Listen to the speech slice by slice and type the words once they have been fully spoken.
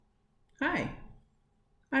Hi,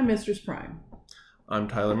 I'm Mistress Prime. I'm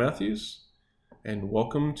Tyler Matthews, and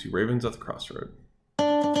welcome to Ravens at the Crossroad.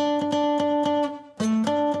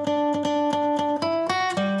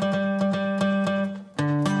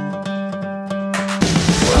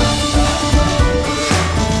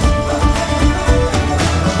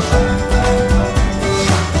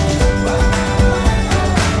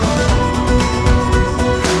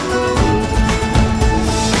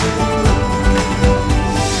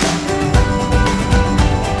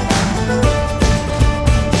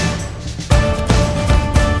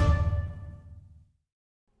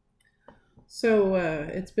 So,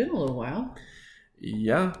 it's been a little while.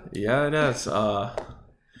 Yeah, it has.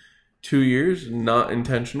 2 years, not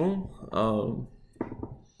intentional.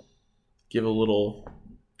 Give a little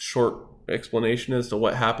short explanation as to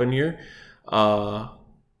what happened here. COVID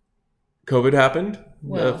happened,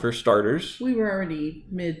 Well, for starters. We were already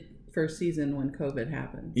mid-first season when COVID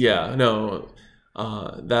happened. Yeah, no.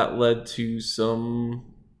 That led to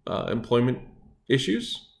some employment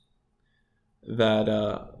issues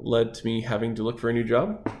that led to me having to look for a new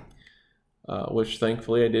job, which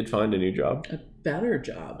thankfully I did find a new job. A better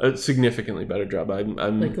job. A significantly better job.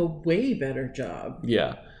 I'm like a way better job.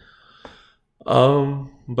 Yeah.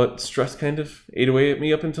 But stress kind of ate away at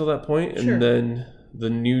me up until that point. Sure. And then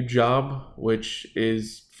the new job, which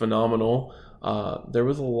is phenomenal, there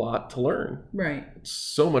was a lot to learn. Right.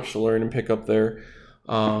 So much to learn and pick up there.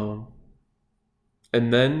 And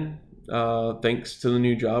then thanks to the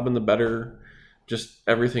new job and the better, just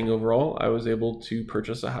everything overall, I was able to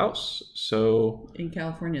purchase a house. So in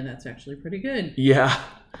California, that's actually pretty good. Yeah.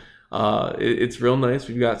 It's real nice.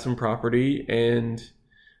 We've got some property, and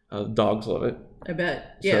dogs love it. I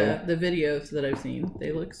bet. Yeah, the videos that I've seen,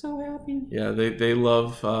 they look so happy. Yeah, they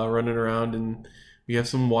love running around, and we have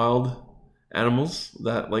some wild animals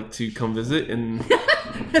that like to come visit. And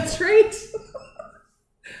That's right.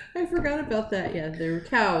 I forgot about that. Yeah, there were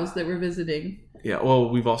cows that were visiting. Yeah, well,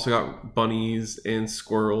 we've also got bunnies and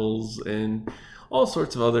squirrels and all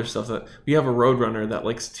sorts of other stuff. That we have a roadrunner that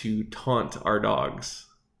likes to taunt our dogs.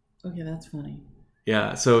 Okay, that's funny.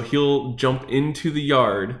 Yeah, so he'll jump into the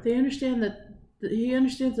yard. They understand that he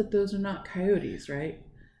understands that those are not coyotes, right?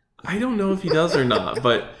 I don't know if he does or not,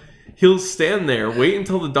 but he'll stand there, wait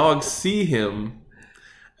until the dogs see him,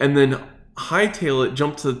 and then hightail it,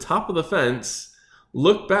 jump to the top of the fence,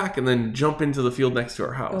 look back, and then jump into the field next to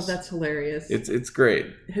our house. Oh, that's hilarious. It's great.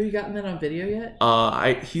 Have you gotten that on video yet?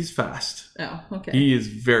 He's fast. Oh, okay. He is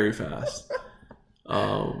very fast.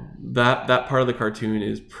 That part of the cartoon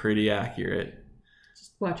is pretty accurate.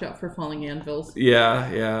 Just watch out for falling anvils.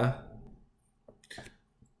 Yeah.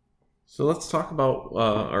 So let's talk about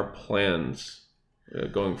our plans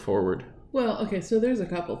going forward. Well, okay, so there's a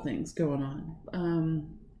couple things going on.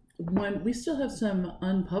 One, we still have some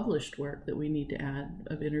unpublished work that we need to add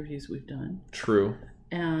of interviews we've done. True.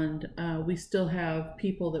 And we still have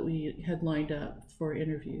people that we had lined up for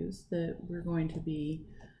interviews that we're going to be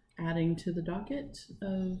adding to the docket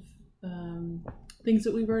of things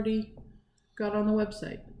that we've already got on the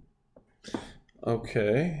website.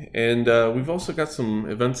 Okay. And we've also got some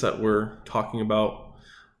events that we're talking about,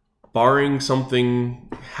 barring something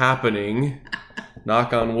happening,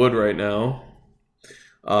 knock on wood right now.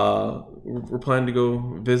 We're planning to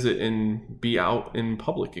go visit and be out in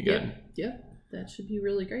public again. Yep. That should be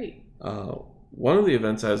really great. One of the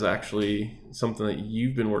events is actually something that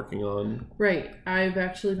you've been working on. Right. I've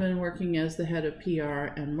actually been working as the head of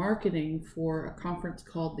PR and marketing for a conference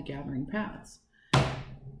called The Gathering Paths.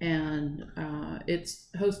 And it's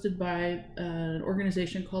hosted by an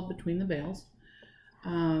organization called Between the Veils.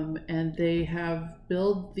 And they have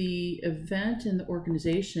billed the event and the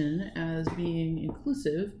organization as being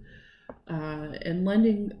inclusive and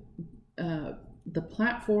lending the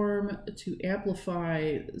platform to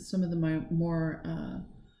amplify some of the more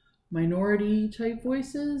minority type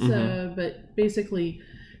voices, but basically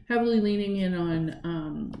heavily leaning in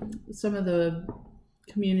on some of the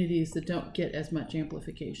communities that don't get as much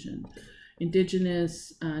amplification.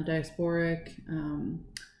 Indigenous, diasporic,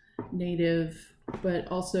 native, but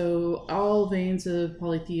also all veins of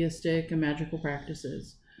polytheistic and magical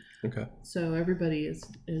practices. Okay. So everybody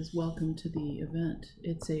is welcome to the event.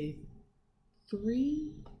 It's a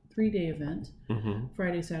three-day event,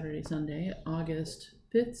 Friday, Saturday, Sunday, August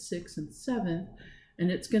 5th, 6th, and 7th.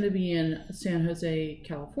 And it's going to be in San Jose,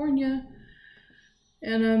 California.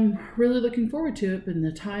 And I'm really looking forward to it, but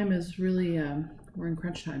the time is really, we're in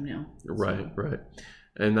crunch time now. Right.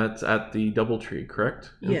 And that's at the Doubletree,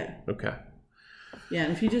 correct? Yeah. Okay. Yeah,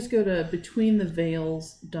 and if you just go to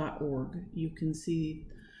betweentheveils.org, you can see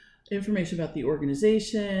information about the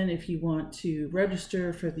organization, if you want to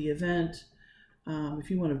register for the event, if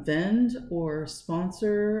you want to vend or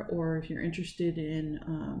sponsor, or if you're interested in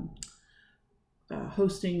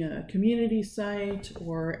hosting a community site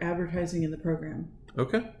or advertising in the program.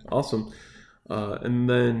 Okay, awesome. And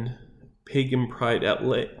then Pagan Pride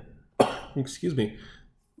LA, excuse me,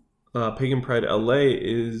 Pagan Pride LA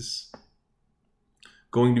is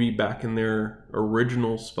going to be back in their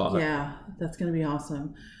original spot. Yeah, that's going to be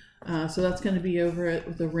awesome. So that's going to be over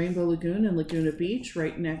at the Rainbow Lagoon in Laguna Beach,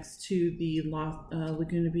 right next to the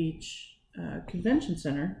Laguna Beach Convention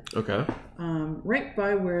Center. Okay. Right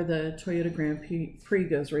by where the Toyota Grand Prix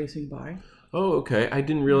goes racing by. Oh, okay. I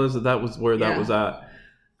didn't realize that was where that was at.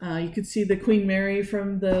 You could see the Queen Mary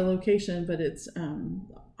from the location, but it's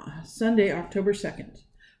Sunday, October 2nd,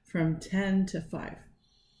 from 10 to 5.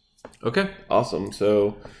 Okay, awesome.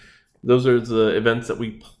 So those are the events that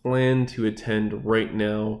we plan to attend right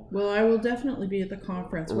now. Well, I will definitely be at the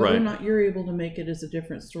conference. Whether or not you're able to make it is a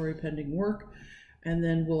different story pending work. And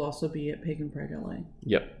then we'll also be at Pagan Pride LA.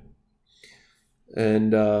 Yep.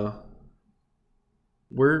 And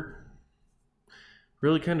we're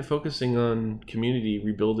really kind of focusing on community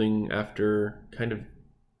rebuilding after kind of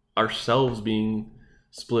ourselves being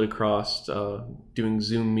split across, doing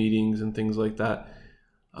Zoom meetings and things like that.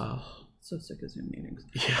 So sick of Zoom meetings.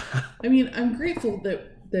 Yeah. I mean, I'm grateful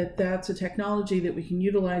that that's a technology that we can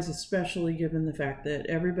utilize, especially given the fact that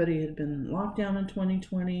everybody had been locked down in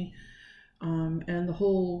 2020, and the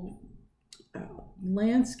whole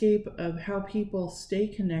landscape of how people stay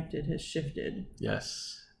connected has shifted.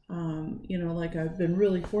 Yes. Like I've been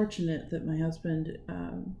really fortunate that my husband,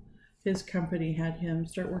 his company had him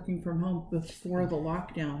start working from home before the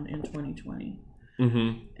lockdown in 2020.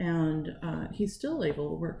 Mm-hmm. And he's still able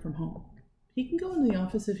to work from home. He can go in the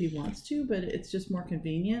office if he wants to, but it's just more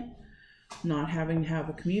convenient not having to have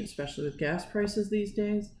a commute, especially with gas prices these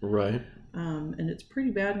days. Right. And it's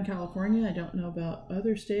pretty bad in California. I don't know about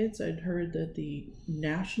other states. I'd heard that the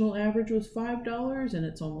national average was $5, and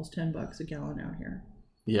it's almost $10 a gallon out here.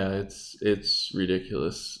 Yeah, it's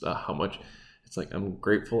ridiculous how much. It's like, I'm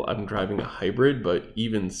grateful I'm driving a hybrid, but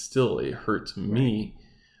even still, it hurts me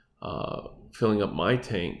filling up my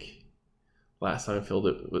tank. Last time I filled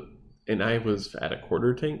it and I was at a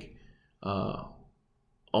quarter tank,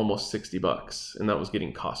 almost $60, and that was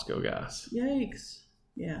getting Costco gas. Yikes!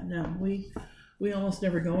 Yeah, no, we almost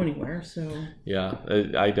never go anywhere. So yeah,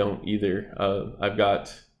 I don't either. I've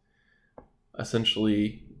got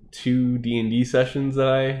essentially 2 D&D sessions that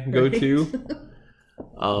I go to,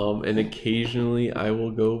 and occasionally I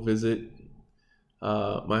will go visit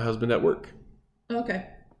my husband at work. Okay,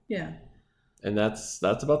 yeah. And that's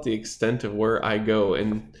about the extent of where I go.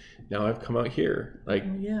 And now I've come out here. Like,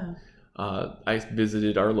 I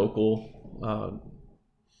visited our local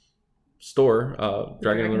store,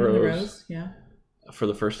 Dragon and the Rose, for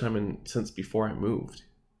the first time since before I moved.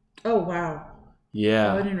 Oh, wow.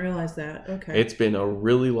 Yeah. Oh, I didn't realize that. Okay. It's been a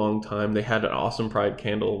really long time. They had an awesome Pride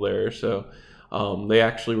candle there. So they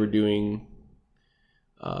actually were doing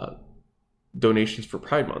donations for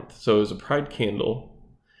Pride Month. So it was a Pride candle.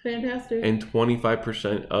 Fantastic. And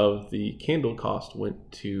 25% of the candle cost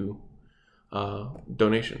went to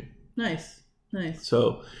donation. Nice.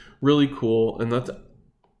 So really cool. And that's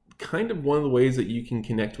kind of one of the ways that you can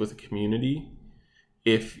connect with a community.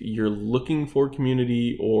 If you're looking for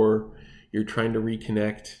community or you're trying to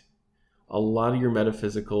reconnect, a lot of your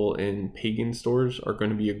metaphysical and pagan stores are going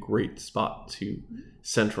to be a great spot to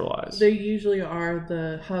centralize. They usually are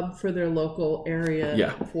the hub for their local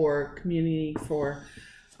area for community, for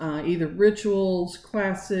either rituals,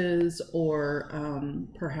 classes, or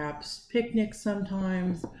perhaps picnics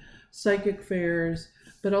sometimes, psychic fairs,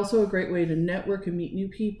 but also a great way to network and meet new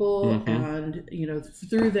people. Mm-hmm. And,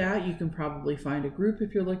 through that, you can probably find a group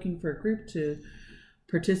if you're looking for a group to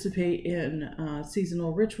participate in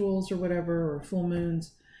seasonal rituals or whatever, or full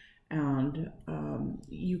moons. And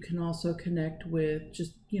you can also connect with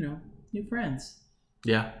just, new friends.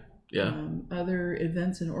 Yeah. Other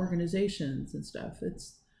events and organizations and stuff.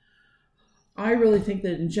 I really think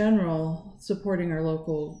that in general, supporting our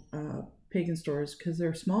local pagan stores, because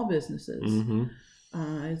they're small businesses,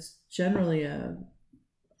 it's generally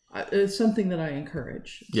it's something that I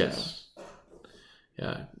encourage. Yes. So.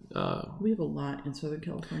 Yeah. We have a lot in Southern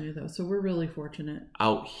California, though, so we're really fortunate.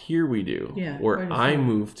 Out here we do. Yeah. Where I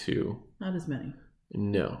moved to. Not as many.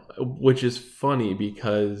 No. Which is funny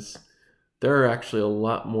because there are actually a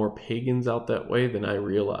lot more pagans out that way than I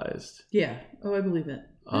realized. Yeah. Oh, I believe it.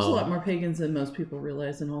 There's a lot more pagans than most people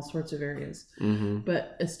realize in all sorts of areas. Mm-hmm.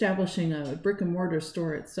 But establishing a brick and mortar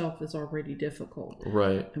store itself is already difficult.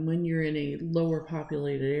 Right. And when you're in a lower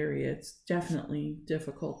populated area, it's definitely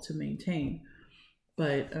difficult to maintain.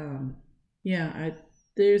 But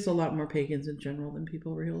there's a lot more pagans in general than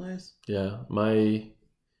people realize. Yeah.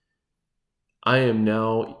 I am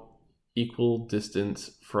now equal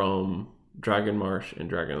distance from Dragon Marsh and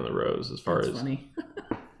Dragon of the Rose as far That's as funny.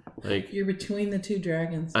 like You're between the two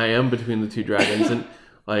dragons. I am between the two dragons, and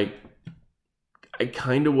like I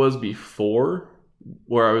kind of was before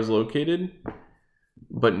where I was located,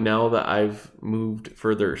 but now that I've moved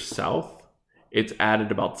further south, it's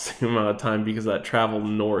added about the same amount of time because that travel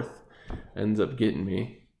north ends up getting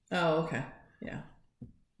me. Oh, okay. Yeah.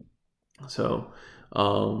 So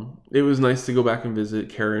it was nice to go back and visit.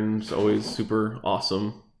 Karen's always super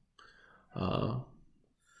awesome.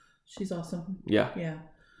 She's awesome. Yeah. Yeah.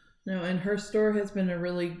 No, and her store has been a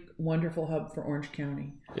really wonderful hub for Orange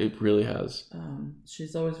County. It really has.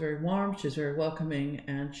 She's always very warm, she's very welcoming,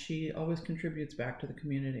 and she always contributes back to the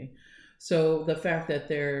community. So the fact that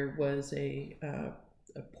there was a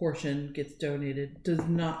portion gets donated does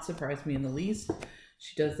not surprise me in the least.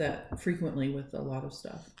 She does that frequently with a lot of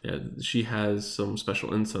stuff. Yeah, she has some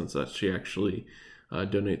special incense that she actually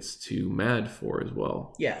donates to MAD for as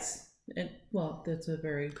well. Yes. And it's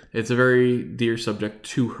a very dear subject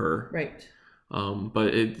to her, right?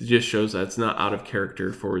 But it just shows that it's not out of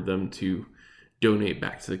character for them to donate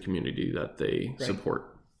back to the community that they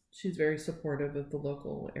support. She's very supportive of the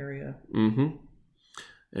local area. Mm-hmm.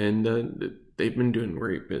 And they've been doing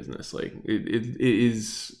great business. Like it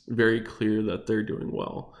is very clear that they're doing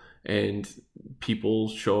well, and people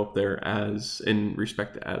show up there and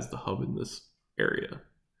respect it as the hub in this area.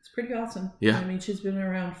 Pretty awesome. Yeah. I mean, she's been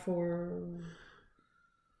around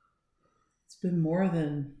it's been more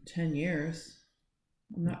than 10 years.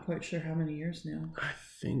 I'm not quite sure how many years now. I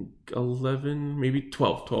think 11, maybe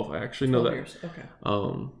 12. I actually know 12 that. Years. Okay.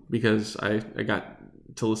 Because I got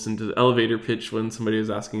to listen to the elevator pitch when somebody was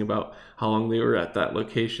asking about how long they were at that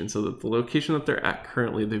location. So that the location that they're at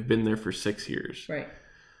currently, they've been there for 6 years. Right.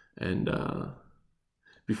 And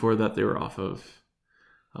before that, they were off of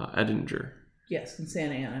Edinger. Yes, in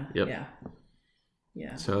Santa Ana. Yep.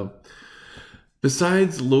 Yeah. So,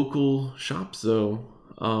 besides local shops, though,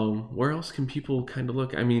 where else can people kind of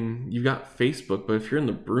look? I mean, you got Facebook, but if you're in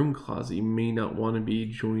the broom closet, you may not want to be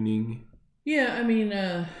joining. Yeah, I mean,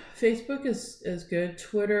 Facebook is good.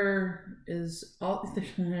 Twitter is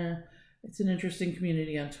it's an interesting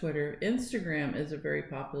community on Twitter. Instagram is a very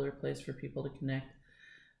popular place for people to connect.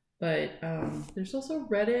 But there's also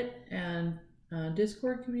Reddit and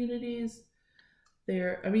Discord communities.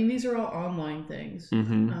 These are all online things.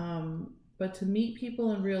 Mm-hmm. But to meet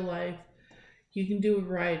people in real life, you can do a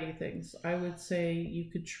variety of things. I would say you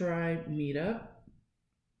could try Meetup.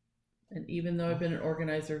 And even though I've been an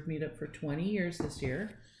organizer of Meetup for 20 years this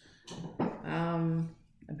year, I'm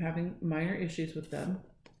having minor issues with them.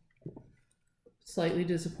 Slightly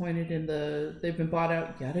disappointed they've been bought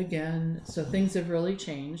out yet again. So things have really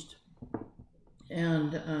changed.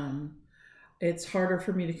 And it's harder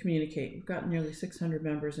for me to communicate. We've got nearly 600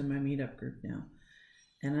 members in my Meetup group now.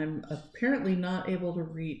 And I'm apparently not able to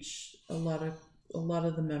reach a lot of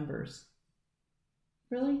the members.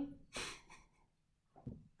 Really?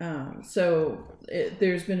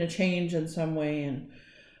 There's been a change in some way, and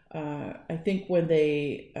I think when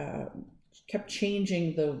they kept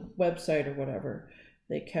changing the website or whatever,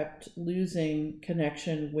 they kept losing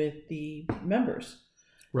connection with the members.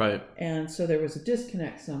 Right. And so there was a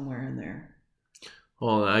disconnect somewhere in there.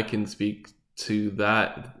 Well, I can speak to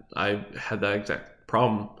that. I had that exact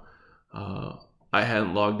problem. I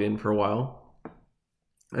hadn't logged in for a while.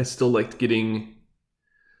 I still liked getting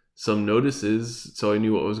some notices, so I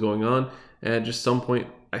knew what was going on. And at just some point,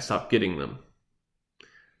 I stopped getting them.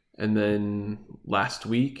 And then last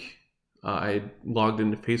week, I logged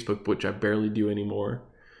into Facebook, which I barely do anymore.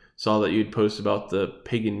 Saw that you'd post about the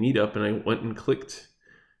pagan meetup, and I went and clicked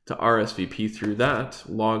to RSVP through that,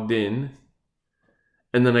 logged in,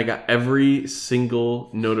 and then I got every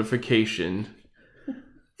single notification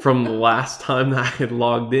from the last time that I had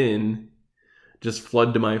logged in just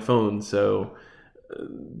flood to my phone. So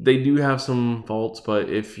they do have some faults, but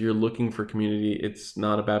if you're looking for community, it's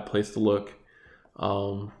not a bad place to look.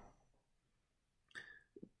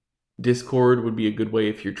 Discord would be a good way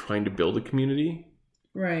if you're trying to build a community.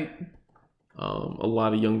 Right. A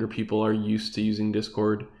lot of younger people are used to using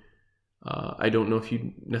Discord. I don't know if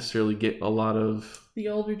you necessarily get a lot of... The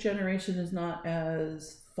older generation is not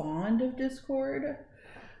as fond of Discord.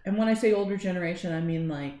 And when I say older generation, I mean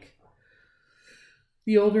like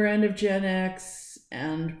the older end of Gen X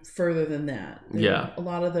and further than that. A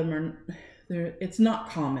lot of them are. It's not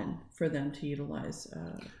common for them to utilize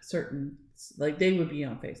certain, like they would be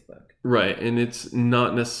on Facebook. Right, and it's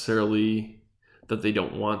not necessarily that they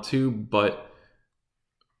don't want to, but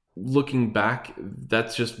looking back,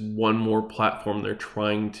 that's just one more platform they're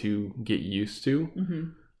trying to get used to.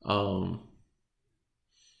 Mm-hmm.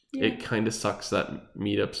 It kind of sucks that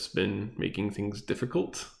Meetup's been making things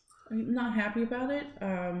difficult. I'm not happy about it.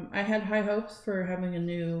 I had high hopes for having a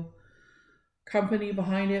new company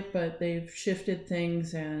behind it, but they've shifted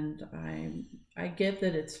things, and I get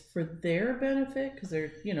that it's for their benefit because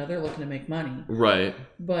they're looking to make money, right?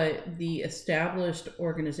 But the established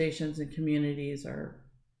organizations and communities are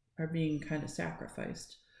being kind of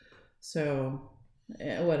sacrificed. So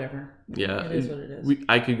whatever. Yeah, it is what it is.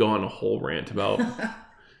 I could go on a whole rant about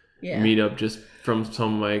Meetup just from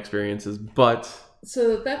some of my experiences, but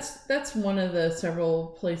so that's one of the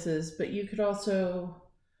several places. But you could also.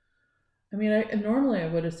 I mean, normally I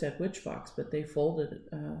would have said Witchbox, but they folded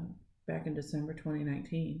back in December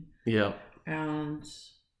 2019. Yeah. And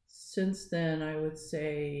since then, I would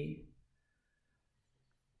say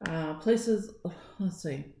places, let's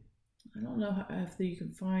see, I don't know if you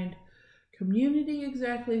can find Community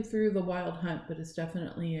exactly through the Wild Hunt, but it's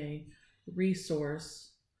definitely a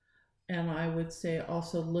resource. And I would say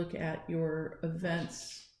also look at your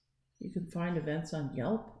events. You can find events on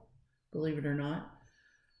Yelp, believe it or not.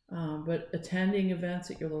 But attending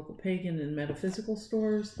events at your local pagan and metaphysical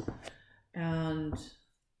stores, and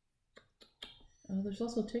there's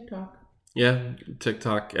also TikTok. Yeah,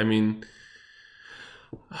 TikTok. I mean,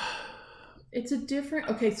 it's a different.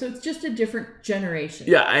 Okay, so it's just a different generation.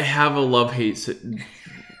 Yeah, I have a love-hate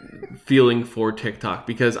feeling for TikTok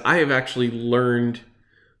because I have actually learned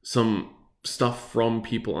some stuff from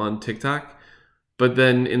people on TikTok. But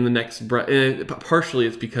then in the next partially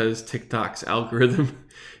it's because TikTok's algorithm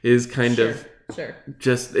is kind of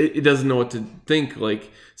just, it doesn't know what to think.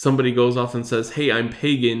 Like somebody goes off and says, hey, I'm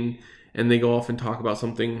pagan. And they go off and talk about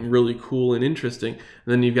something really cool and interesting. And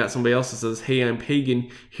then you've got somebody else that says, hey, I'm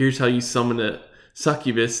pagan. Here's how you summon a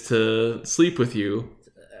succubus to sleep with you.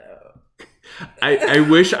 I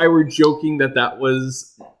wish I were joking that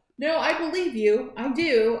was... No, I believe you. I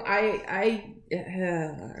do.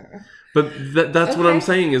 But that's okay. What I'm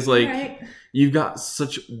saying is like you've got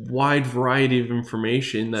such wide variety of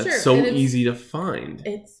information that's so easy to find.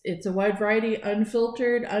 It's a wide variety,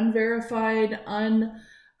 unfiltered, unverified,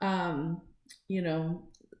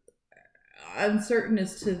 uncertain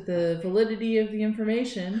as to the validity of the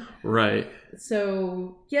information. Right.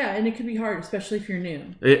 So yeah, and it can be hard, especially if you're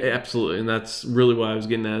new. Absolutely, and that's really what I was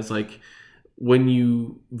getting at. Is like when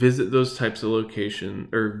you visit those types of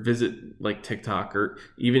locations, or visit like TikTok or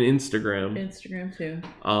even Instagram. Instagram too.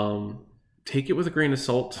 Take it with a grain of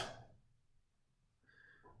salt,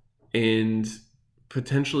 and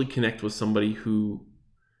potentially connect with somebody who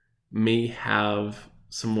may have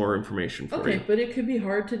some more information for you. Okay, but it could be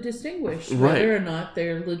hard to distinguish whether or not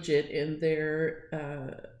they're legit in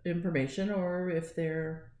their information or if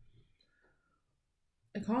they're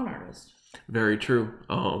a con artist. Very true.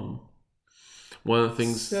 One of the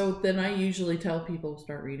things... So then I usually tell people to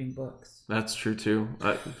start reading books. That's true too.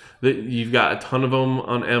 You've got a ton of them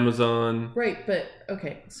on Amazon. Right, but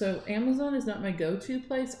okay, so Amazon is not my go-to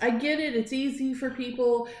place. I get it, it's easy for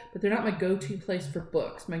people, but they're not my go-to place for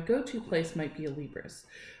books. My go-to place might be a Libris.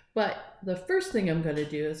 But the first thing I'm going to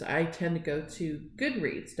do is I tend to go to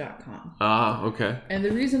Goodreads.com. Ah, okay. And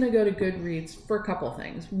the reason I go to Goodreads for a couple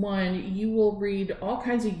things. One, you will read all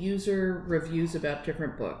kinds of user reviews about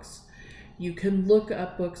different books. You can look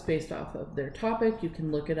up books based off of their topic. You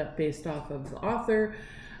can look it up based off of the author.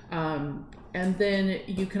 And then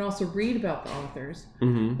you can also read about the authors.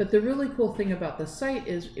 Mm-hmm. But the really cool thing about the site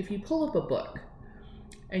is if you pull up a book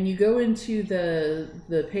and you go into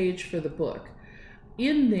the page for the book,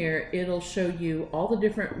 in there it'll show you all the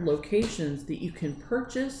different locations that you can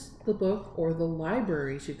purchase the book or the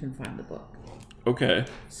libraries you can find the book. Okay.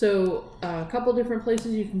 So a couple different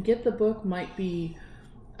places you can get the book might be...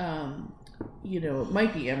 it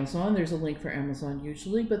might be Amazon. There's a link for Amazon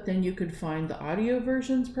usually, but then you could find the audio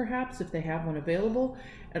versions perhaps if they have one available,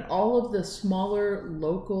 and all of the smaller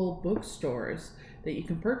local bookstores that you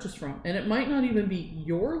can purchase from. And it might not even be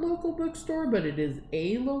your local bookstore, but it is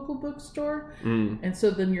a local bookstore. And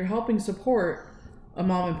so then you're helping support a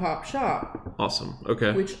mom and pop shop. Awesome.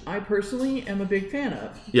 Okay. Which I personally am a big fan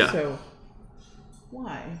of. Yeah. So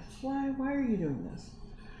why are you doing this?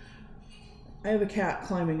 I have a cat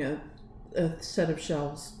climbing a set of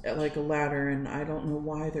shelves like a ladder, and I don't know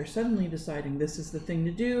why they're suddenly deciding this is the thing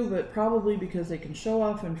to do, but probably because they can show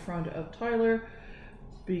off in front of Tyler.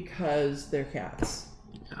 because they're cats.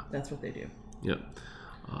 Yeah. That's what they do. Yep.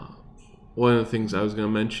 One of the things I was going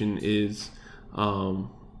to mention is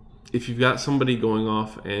if you've got somebody going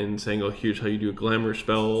off and saying, oh, here's how you do a glamour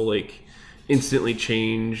spell, like instantly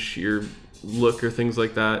change your look or things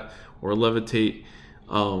like that, or levitate,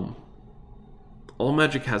 all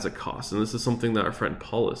magic has a cost. And this is something that our friend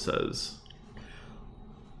Paula says.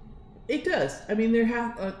 It does. I mean,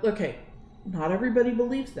 okay, not everybody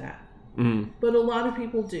believes that. Mm-hmm. But a lot of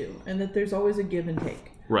people do, and that there's always a give and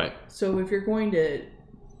take. Right. So if you're going to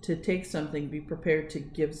take something, be prepared to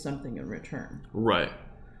give something in return. Right.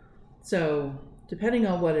 So depending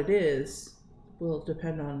on what it is, will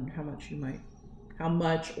depend on how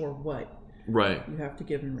much or what right you have to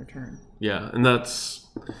give in return. Yeah, and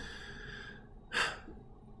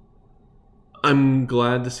I'm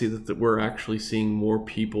glad to see that we're actually seeing more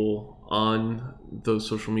people on those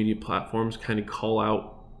social media platforms kind of call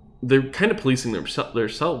out. They're kind of policing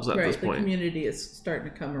themselves at this point. The community is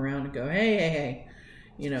starting to come around and go, hey.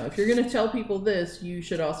 If you're going to tell people this, you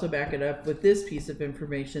should also back it up with this piece of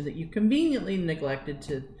information that you conveniently neglected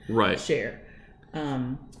to share.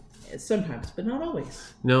 Sometimes, but not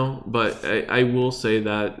always. No, but I will say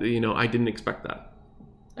that, I didn't expect that.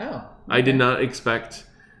 Oh. Okay. I did not expect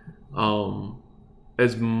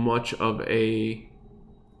as much of a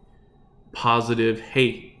positive,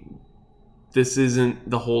 hey, this isn't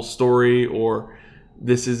the whole story, or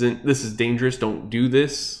this is dangerous, don't do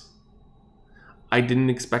this. I didn't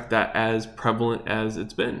expect that as prevalent as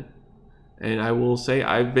it's been. And I will say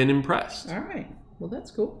I've been impressed. All right. Well,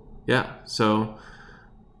 that's cool. Yeah. So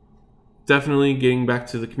definitely getting back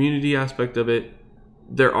to the community aspect of it,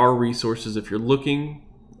 there are resources if you're looking.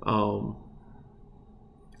 I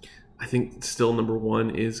think still number one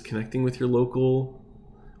is connecting with your local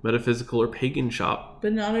metaphysical or pagan shop.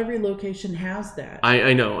 But not every location has that.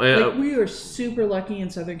 I know. We are super lucky in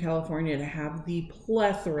Southern California to have the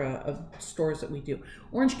plethora of stores that we do.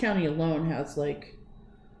 Orange County alone has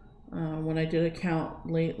when I did a count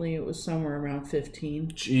lately, it was somewhere around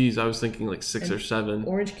 15. Jeez, I was thinking like 6 or 7.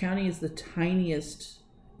 Orange County is the tiniest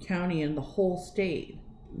county in the whole state.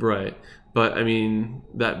 Right. But I mean,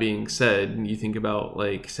 that being said, you think about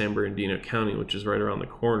like San Bernardino County, which is right around the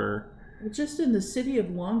corner. Just in the city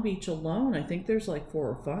of Long Beach alone, I think there's like 4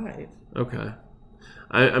 or 5. Okay.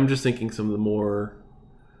 I'm just thinking some of the more...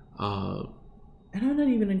 and I'm not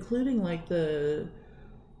even including like the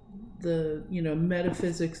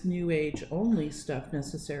metaphysics, new age only stuff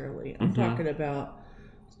necessarily. I'm talking about,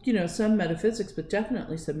 some metaphysics, but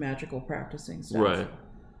definitely some magical practicing stuff. Right.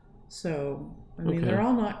 So, I mean, they're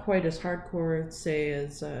all not quite as hardcore, say,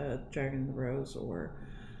 as Dragon of the Rose or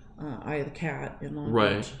Eye of the Cat in Long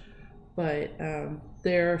Beach. But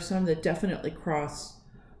there are some that definitely cross,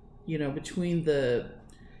 between the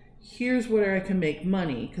here's where I can make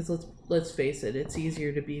money, because let's face it, it's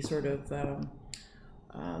easier to be sort of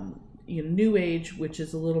new age, which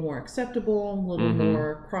is a little more acceptable, a little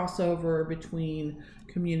more crossover between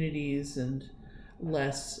communities, and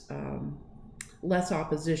less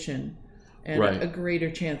opposition, and a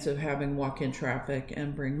greater chance of having walk-in traffic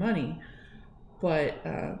and bring money. But,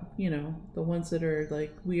 the ones that are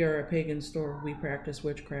like, we are a pagan store, we practice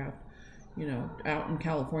witchcraft, out in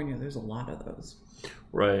California, there's a lot of those.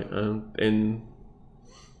 Right. And,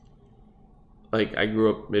 like, I grew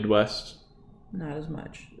up Midwest. Not as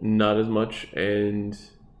much. And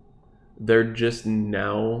they're just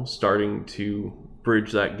now starting to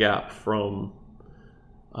bridge that gap from,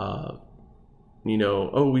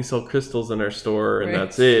 we sell crystals in our store and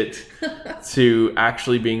that's it, to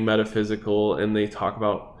actually being metaphysical. And they talk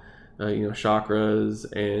about,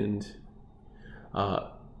 chakras and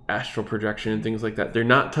astral projection and things like that. They're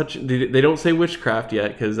not touching, they don't say witchcraft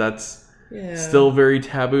yet, because that's still very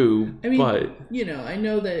taboo. I mean, but I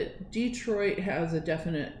know that Detroit has a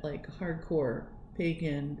definite hardcore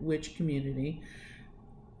pagan witch community.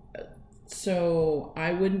 So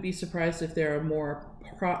I wouldn't be surprised if there are more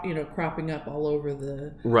cropping up all over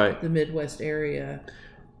the Midwest area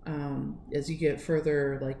as you get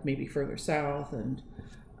further, maybe further south and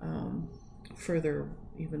further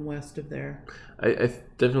even west of there. I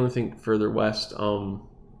definitely think further west,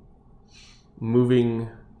 moving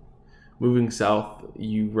south,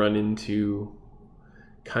 you run into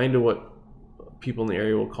kind of what people in the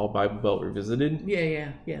area will call Bible Belt Revisited.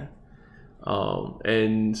 Yeah.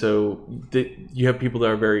 And so you have people that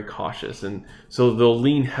are very cautious, and so they'll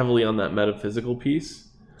lean heavily on that metaphysical piece.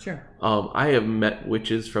 Sure. I have met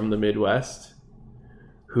witches from the Midwest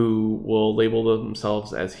who will label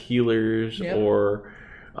themselves as healers or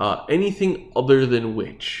anything other than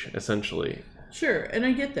witch, essentially. Sure, and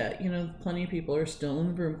I get that. Plenty of people are still in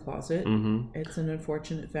the broom closet. Mm-hmm. It's an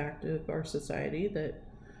unfortunate fact of our society that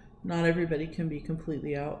not everybody can be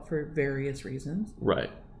completely out for various reasons. Right.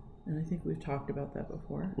 And I think we've talked about that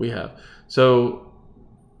before. We have. So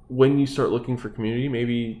when you start looking for community,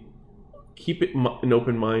 maybe keep it an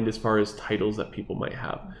open mind as far as titles that people might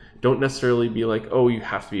have. Don't necessarily be like, oh, you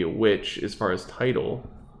have to be a witch as far as title.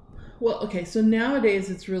 Well, okay, so nowadays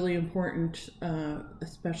it's really important,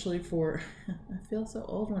 especially for, I feel so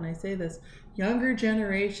old when I say this, younger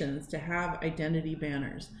generations to have identity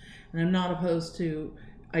banners. And I'm not opposed to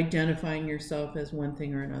identifying yourself as one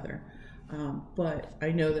thing or another. But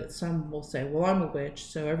I know that some will say, well, I'm a witch,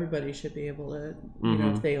 so everybody should be able to,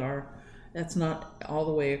 if they are. That's not all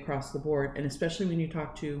the way across the board. And especially when you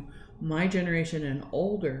talk to my generation and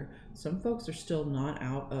older, some folks are still not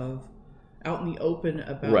out in the open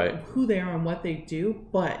about who they are and what they do,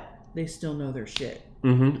 but they still know their shit.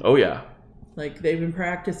 Mm-hmm. Oh, yeah. Like, they've been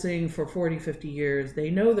practicing for 40, 50 years. They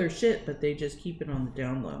know their shit, but they just keep it on the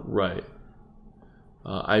down low. Right.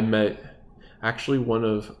 I met actually one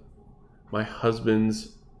of my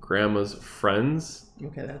husband's grandma's friends.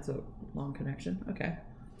 Okay, that's a long connection. Okay.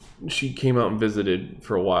 She came out and visited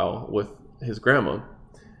for a while with his grandma,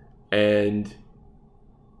 and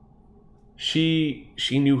she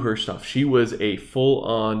knew her stuff. She was a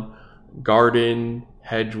full-on garden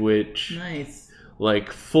hedge witch. Nice.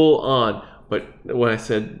 Like, full-on. But when I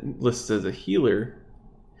said listed as a healer,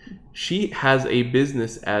 she has a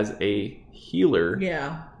business as a healer.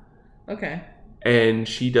 Yeah. Okay. And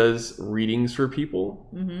she does readings for people.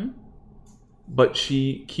 Mm-hmm. But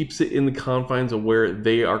she keeps it in the confines of where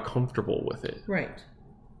they are comfortable with it. Right.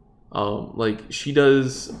 Like, she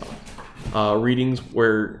does readings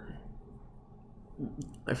where,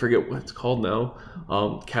 I forget what it's called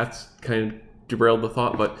now. Kat's kind of derailed the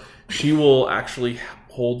thought, but she will actually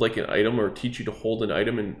hold like an item or teach you to hold an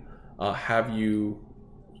item and have you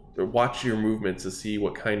watch your movements to see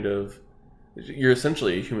what kind of, you're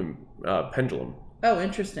essentially a human pendulum. Oh,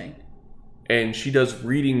 interesting. And she does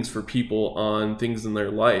readings for people on things in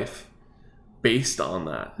their life based on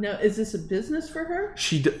that. Now, is this a business for her?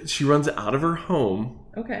 She runs it out of her home.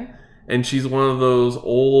 Okay. And she's one of those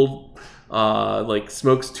old, like,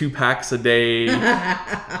 smokes 2 packs a day.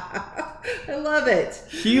 I love it.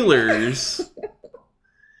 Healers.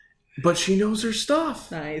 But she knows her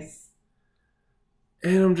stuff. Nice.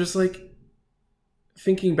 And I'm just like,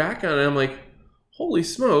 thinking back on it, I'm like, holy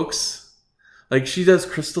smokes. Like, she does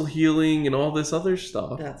crystal healing and all this other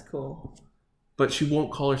stuff. That's cool. But she won't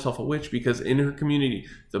call herself a witch because in her community,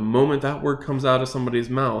 the moment that word comes out of somebody's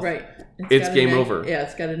mouth, right, it's game over. Yeah,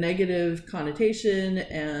 it's got a negative connotation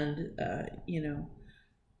and,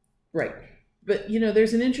 right. But,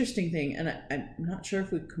 there's an interesting thing, and I'm not sure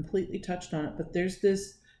if we completely touched on it, but there's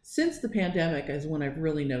this, since the pandemic is when I've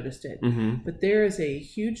really noticed it, but there is a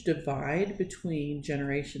huge divide between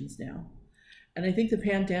generations now. And I think the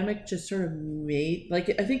pandemic just sort of made, like,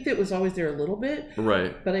 I think that was always there a little bit.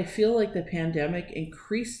 Right. But I feel like the pandemic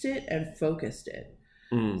increased it and focused it.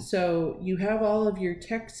 So you have all of your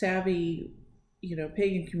tech savvy,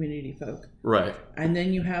 pagan community folk. Right. And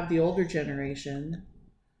then you have the older generation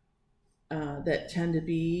that tend to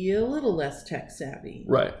be a little less tech savvy.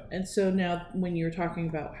 Right. And so now when you're talking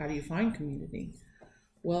about how do you find community,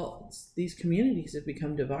 well, these communities have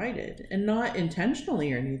become divided, and not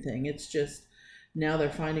intentionally or anything. It's just now they're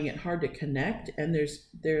finding it hard to connect, and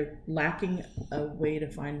they're lacking a way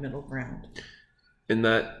to find middle ground. And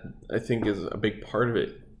that, I think, is a big part of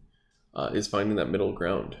it, is finding that middle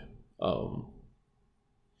ground.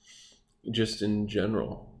 Just in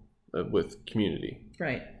general, with community.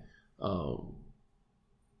 Right.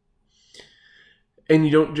 And you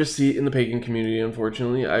don't just see it in the pagan community,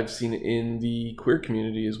 unfortunately. I've seen it in the queer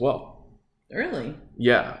community as well. Really?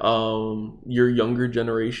 Yeah. Your younger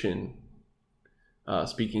generation,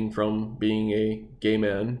 speaking from being a gay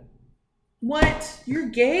man. What? You're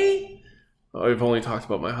gay? I've only talked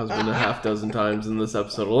about my husband a half dozen times in this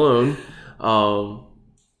episode alone.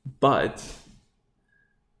 But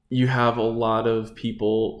you have a lot of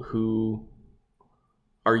people who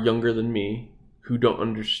are younger than me who don't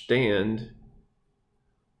understand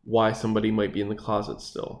why somebody might be in the closet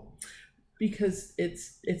still. Because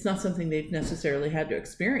it's not something they've necessarily had to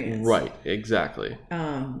experience. Right, exactly.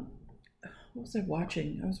 What was I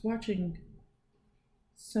watching? I was watching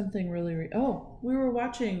something really... we were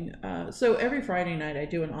watching... so every Friday night I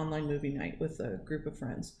do an online movie night with a group of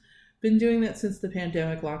friends. Been doing that since the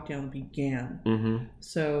pandemic lockdown began. Mm-hmm.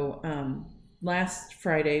 So last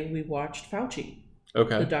Friday we watched Fauci.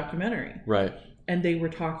 Okay. The documentary. Right. And they were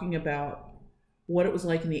talking about what it was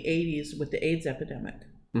like in the 80s with the AIDS epidemic.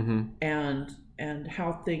 Mm-hmm. and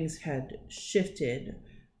how things had shifted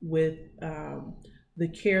with the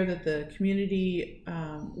care that the community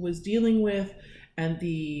was dealing with, and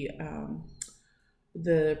the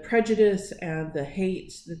prejudice and the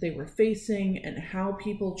hate that they were facing, and how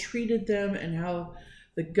people treated them, and how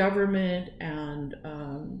the government and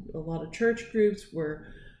a lot of church groups were,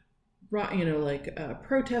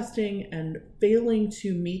 protesting and failing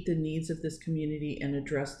to meet the needs of this community and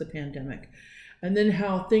address the pandemic. And then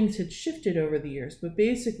how things had shifted over the years. But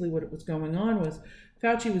basically what was going on was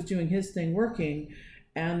Fauci was doing his thing, working,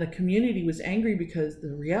 and the community was angry because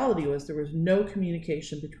the reality was there was no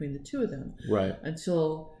communication between the two of them. Right.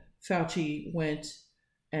 Until Fauci went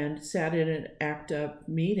and sat in an ACT UP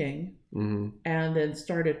meeting, mm-hmm. and then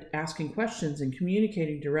started asking questions and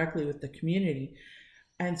communicating directly with the community.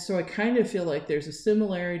 And so I kind of feel like there's a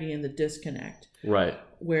similarity in the disconnect. Right.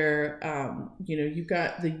 Where, you've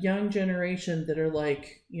got the young generation that are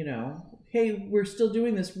like, hey, we're still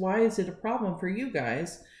doing this. Why is it a problem for you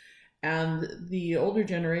guys? And the older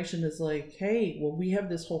generation is like, hey, well, we have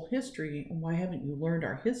this whole history. And why haven't you learned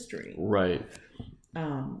our history? Right.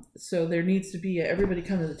 So there needs to be everybody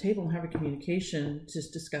come to the table and have a communication,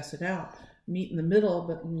 just discuss it out. Meet in the middle,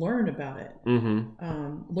 but learn about it.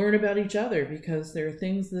 Mm-hmm. Learn about each other, because there are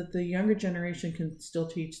things that the younger generation can still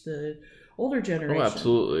teach the older generation. Oh,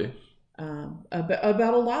 absolutely.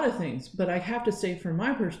 About a lot of things. But I have to say, from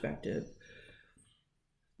my perspective,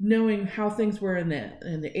 knowing how things were in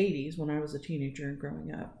the 80s when I was a teenager and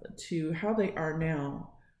growing up to how they are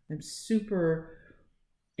now, I'm super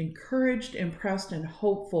encouraged, impressed, and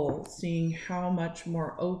hopeful seeing how much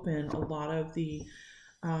more open a lot of the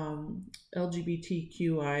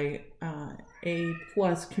LGBTQIA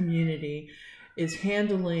plus community is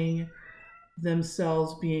handling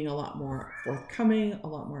themselves, being a lot more forthcoming, a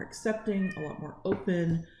lot more accepting, a lot more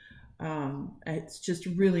open. It's just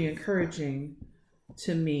really encouraging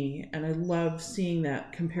to me, and I love seeing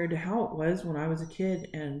that compared to how it was when I was a kid,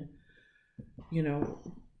 and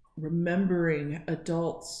remembering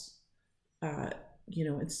adults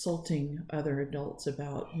insulting other adults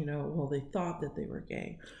about, well, they thought that they were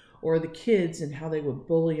gay, or the kids and how they would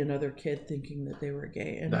bully another kid thinking that they were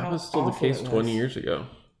gay. And that was still the case 20 years ago.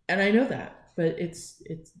 And I know that, but it's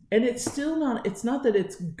still not, it's not that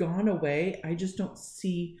it's gone away. I just don't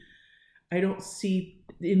see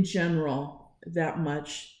in general that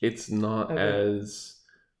much. It's not as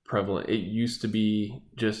prevalent. It used to be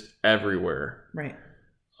just everywhere. Right.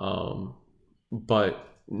 But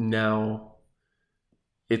now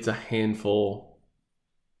it's a handful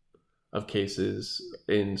of cases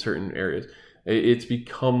in certain areas. It's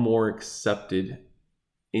become more accepted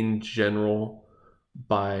in general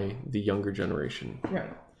by the younger generation.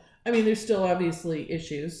 Right. I mean, there's still obviously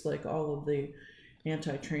issues like all of the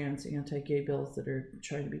anti-trans, anti-gay bills that are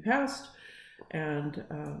trying to be passed and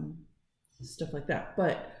stuff like that.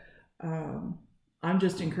 But I'm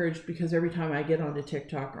just encouraged because every time I get onto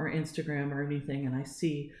TikTok or Instagram or anything and I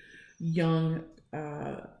see young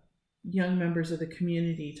members of the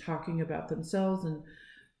community talking about themselves, and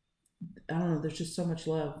I don't know, there's just so much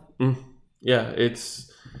love. Yeah,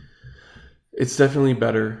 it's definitely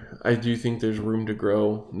better. I do think there's room to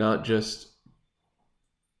grow, not just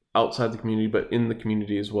outside the community, but in the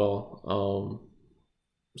community as well.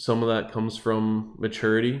 Some of that comes from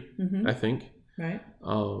maturity, I think. Right.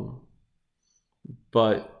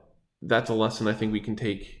 But that's a lesson I think we can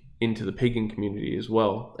take into the pagan community as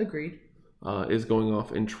well. Agreed. Is going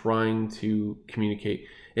off and trying to communicate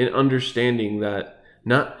and understanding that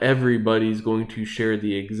not everybody's going to share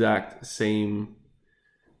the exact same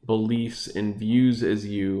beliefs and views as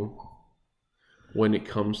you when it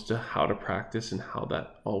comes to how to practice and how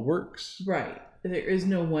that all works. Right. There is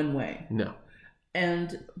no one way. No.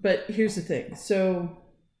 But here's the thing. So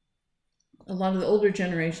a lot of the older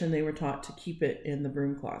generation, they were taught to keep it in the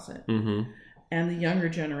broom closet. Mm-hmm. And the younger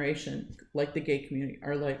generation, like the gay community,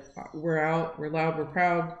 are like, we're out, we're loud, we're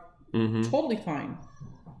proud. Totally fine.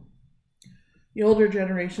 The older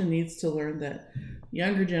generation needs to learn that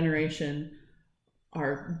younger generation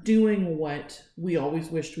are doing what we always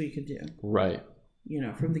wished we could do. Right.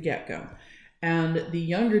 From the get-go. And the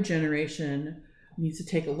younger generation needs to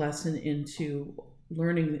take a lesson into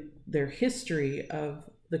learning their history of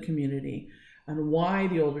the community and why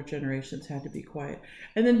the older generations had to be quiet.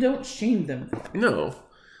 And then don't shame them for it. No.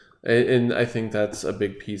 And I think that's a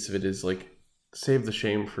big piece of it, is like, save the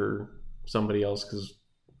shame for somebody else, because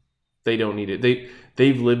they don't need it.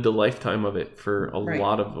 They've lived a lifetime of it for a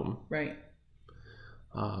lot of them. Right.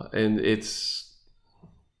 And it's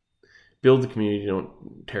build the community, don't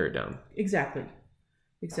tear it down. Exactly.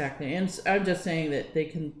 And I'm just saying that they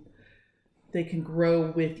can, they can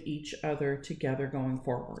grow with each other together going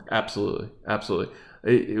forward. Absolutely.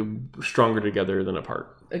 Stronger together than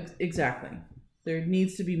apart. Exactly. There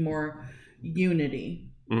needs to be more unity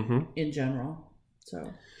in general.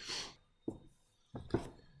 So.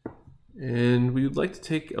 And we would like to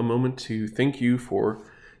take a moment to thank you for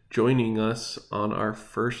joining us on our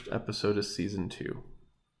first episode of season 2.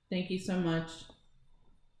 Thank you so much.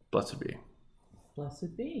 Blessed be.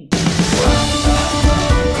 Blessed be.